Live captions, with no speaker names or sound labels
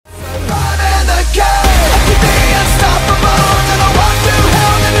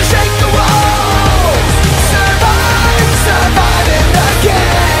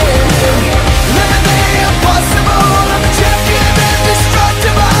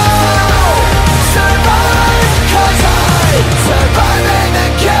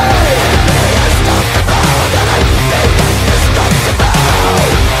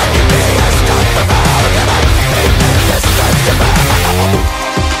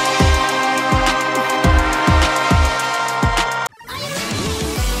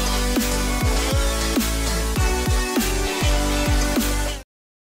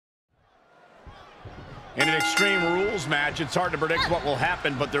it's hard to predict what will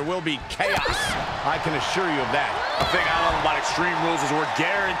happen, but there will be chaos. I can assure you of that. The thing I love about Extreme Rules is we're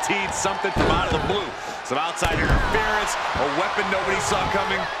guaranteed something from out of the blue. Some outside interference, a weapon nobody saw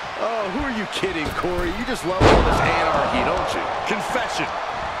coming. Oh, who are you kidding, Corey? You just love all this anarchy, don't you? Confession.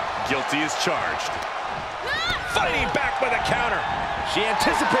 Guilty as charged. Fighting back with a counter. She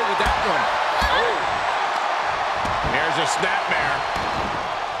anticipated that one. Oh. Here's a snapmare.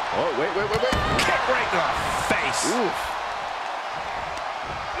 Oh, wait. Kick right in the face. Oof.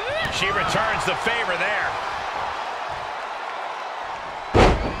 She returns the favor there.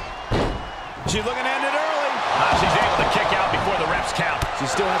 She's looking to end it early. She's able to kick out before the refs count. She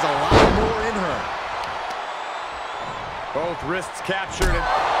still has a lot more in her. Both wrists captured.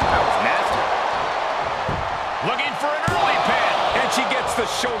 That was nasty. Looking for an early pin. And she gets the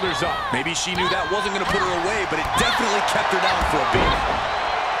shoulders up. Maybe she knew that wasn't going to put her away, but it definitely kept her down for a beat.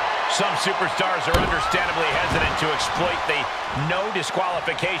 Some superstars are understandably hesitant to exploit the no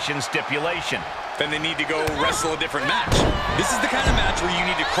disqualification stipulation. Then they need to go wrestle a different match. This is the kind of match where you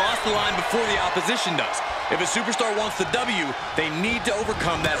need to cross the line before the opposition does. If a superstar wants the W, they need to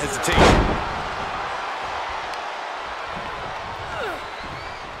overcome that hesitation.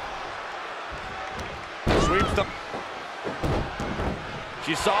 Sweeps them.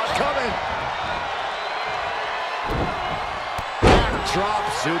 She saw it coming. Drop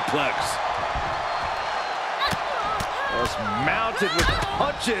suplex. Just mounted with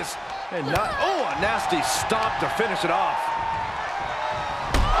punches and not. Oh, a nasty stop to finish it off.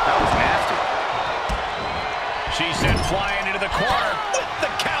 That was nasty. She sent flying into the corner with the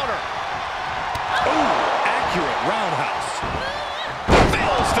counter. Oh, accurate roundhouse.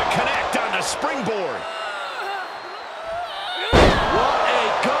 Fails to connect on the springboard. What a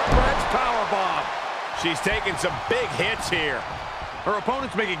gut-wrench powerbomb. She's taking some big hits here. Her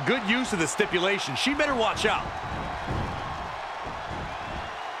opponent's making good use of the stipulation. She better watch out.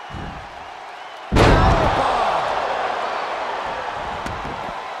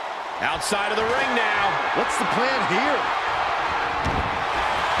 Outside of the ring now. What's the plan here?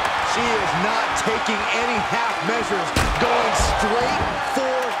 She is not taking any half measures, going straight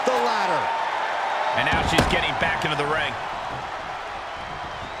for the ladder. And now she's getting back into the ring.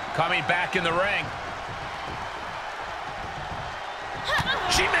 Coming back in the ring.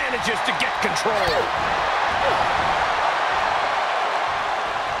 She manages to get control.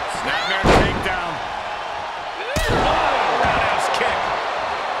 Snapmare takedown. Oh, roundhouse kick.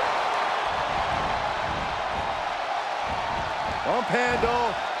 Bump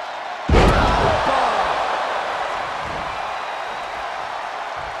handle.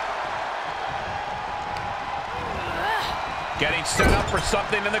 Getting set up for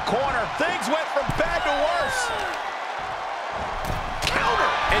something in the corner. Things went from bad to worse. Counter.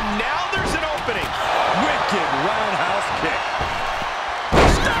 And now there's an opening. Wicked roundhouse kick.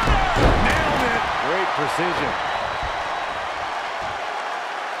 Nailed it. Great precision.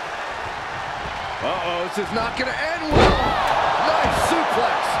 Uh-oh, this is not going to end well. Nice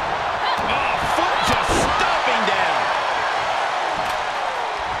suplex. Oh, foot just stomping down.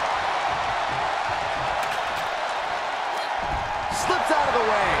 Slips out of the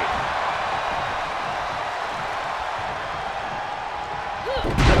way.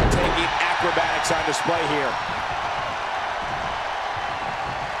 Taking acrobatics on display here.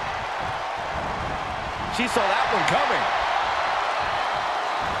 She saw that one coming.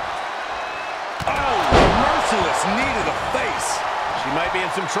 Oh, merciless knee to the face. She might be in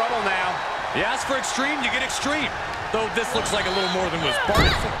some trouble now. You ask for extreme, you get extreme. Though this looks like a little more than was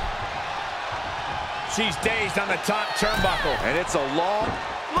bargained for. She's dazed on the top turnbuckle. And it's a long...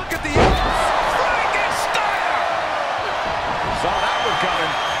 Look at the arms. Frankensteiner! Saw that one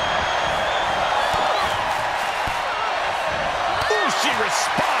coming. Ooh, she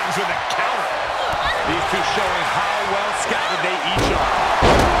responds with a counter. These two showing how well scouted they each are.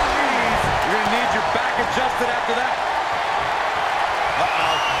 You're going to need your back adjusted after that.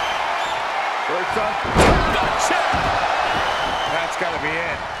 Uh-oh. Works on. Gotcha! That's got to be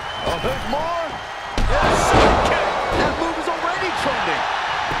it. Oh, there's more. Yes, okay. That move is already trending.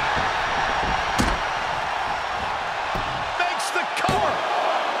 Makes the cover.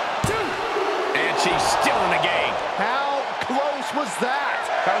 And she's still in the game. How close was that?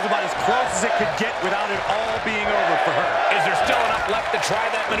 That was about as close as it could get without it all being over for her. Is there still enough left to try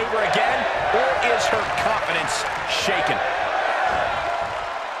that maneuver again? Or is her confidence shaken?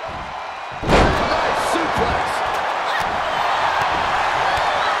 Nice suplex.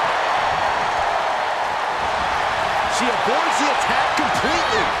 She avoids the attack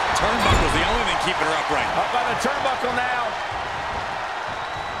completely. Turnbuckle's the only thing keeping her upright. Up on the turnbuckle now.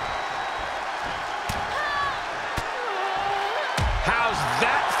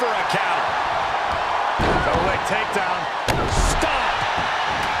 for a counter. Double leg takedown. Stop.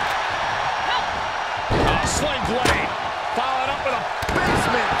 Sling blade. Followed up with a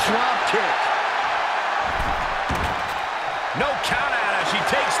basement drop kick. No count out as she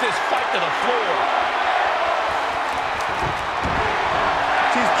takes this fight to the floor.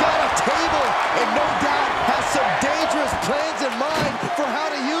 She's got a table and no doubt has some dangerous plans in mind for how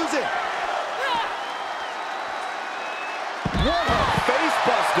to use it. What a face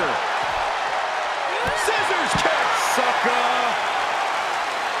buster. Scissors kick. Sucker.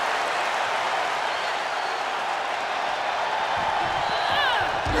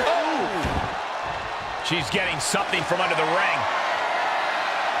 She's getting something from under the ring.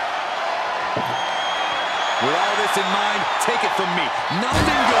 With all this in mind, take it from me.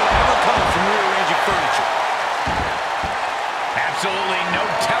 Nothing good ever comes from rearranging furniture. Absolutely no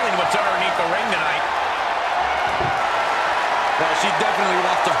telling what's underneath the ring tonight. Well, she definitely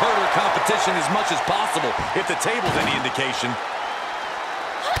wants to hurt her competition as much as possible, if the table's any indication.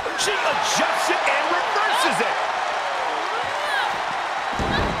 She adjusts it and reverses it.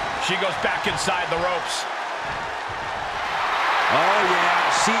 She goes back inside the ropes. Oh,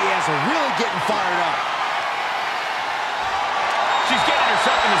 yeah, she is really getting fired up. She's getting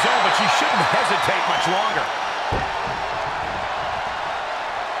herself in the zone, but she shouldn't hesitate much longer.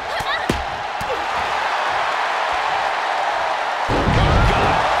 Oh,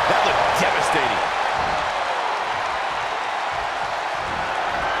 God, that looked devastating.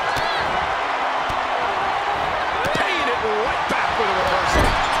 Paying it right back with a reversal.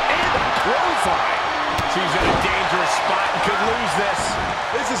 And a clothesline. She's in a dangerous spot and could lose this.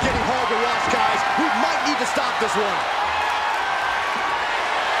 This is getting hard to watch, guys. We might need to stop this one.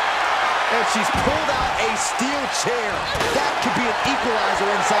 And she's pulled out a steel chair. That could be an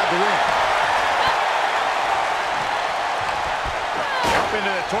equalizer inside the ring. Up into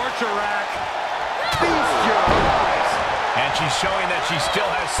the torture rack. Feast your eyes. And she's showing that she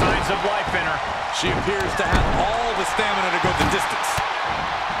still has signs of life in her. She appears to have all the stamina to go the distance.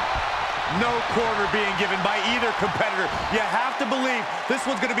 No corner being given by either competitor. You have to believe this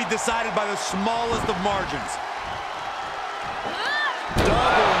one's going to be decided by the smallest of margins.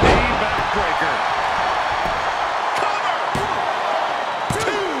 Double knee backbreaker. Cover!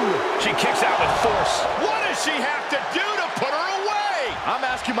 2. She kicks out with force. What does she have to do to put her away? I'm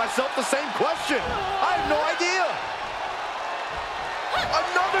asking myself the same question. I have no idea.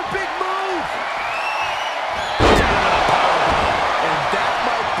 Another big move. Down with a powerbomb. And that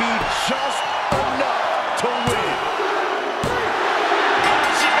might be just enough to win.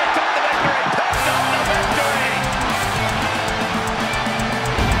 She picked up the victory. Picked up the victory.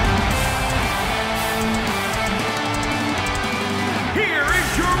 Here is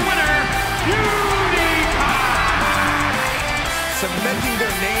your winner, Beauty Pie. Cementing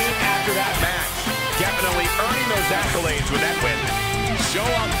their name after that match. Definitely earning those accolades with that win. Show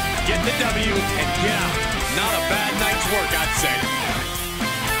up, get the W, and get out. Not a bad night's work, I'd say.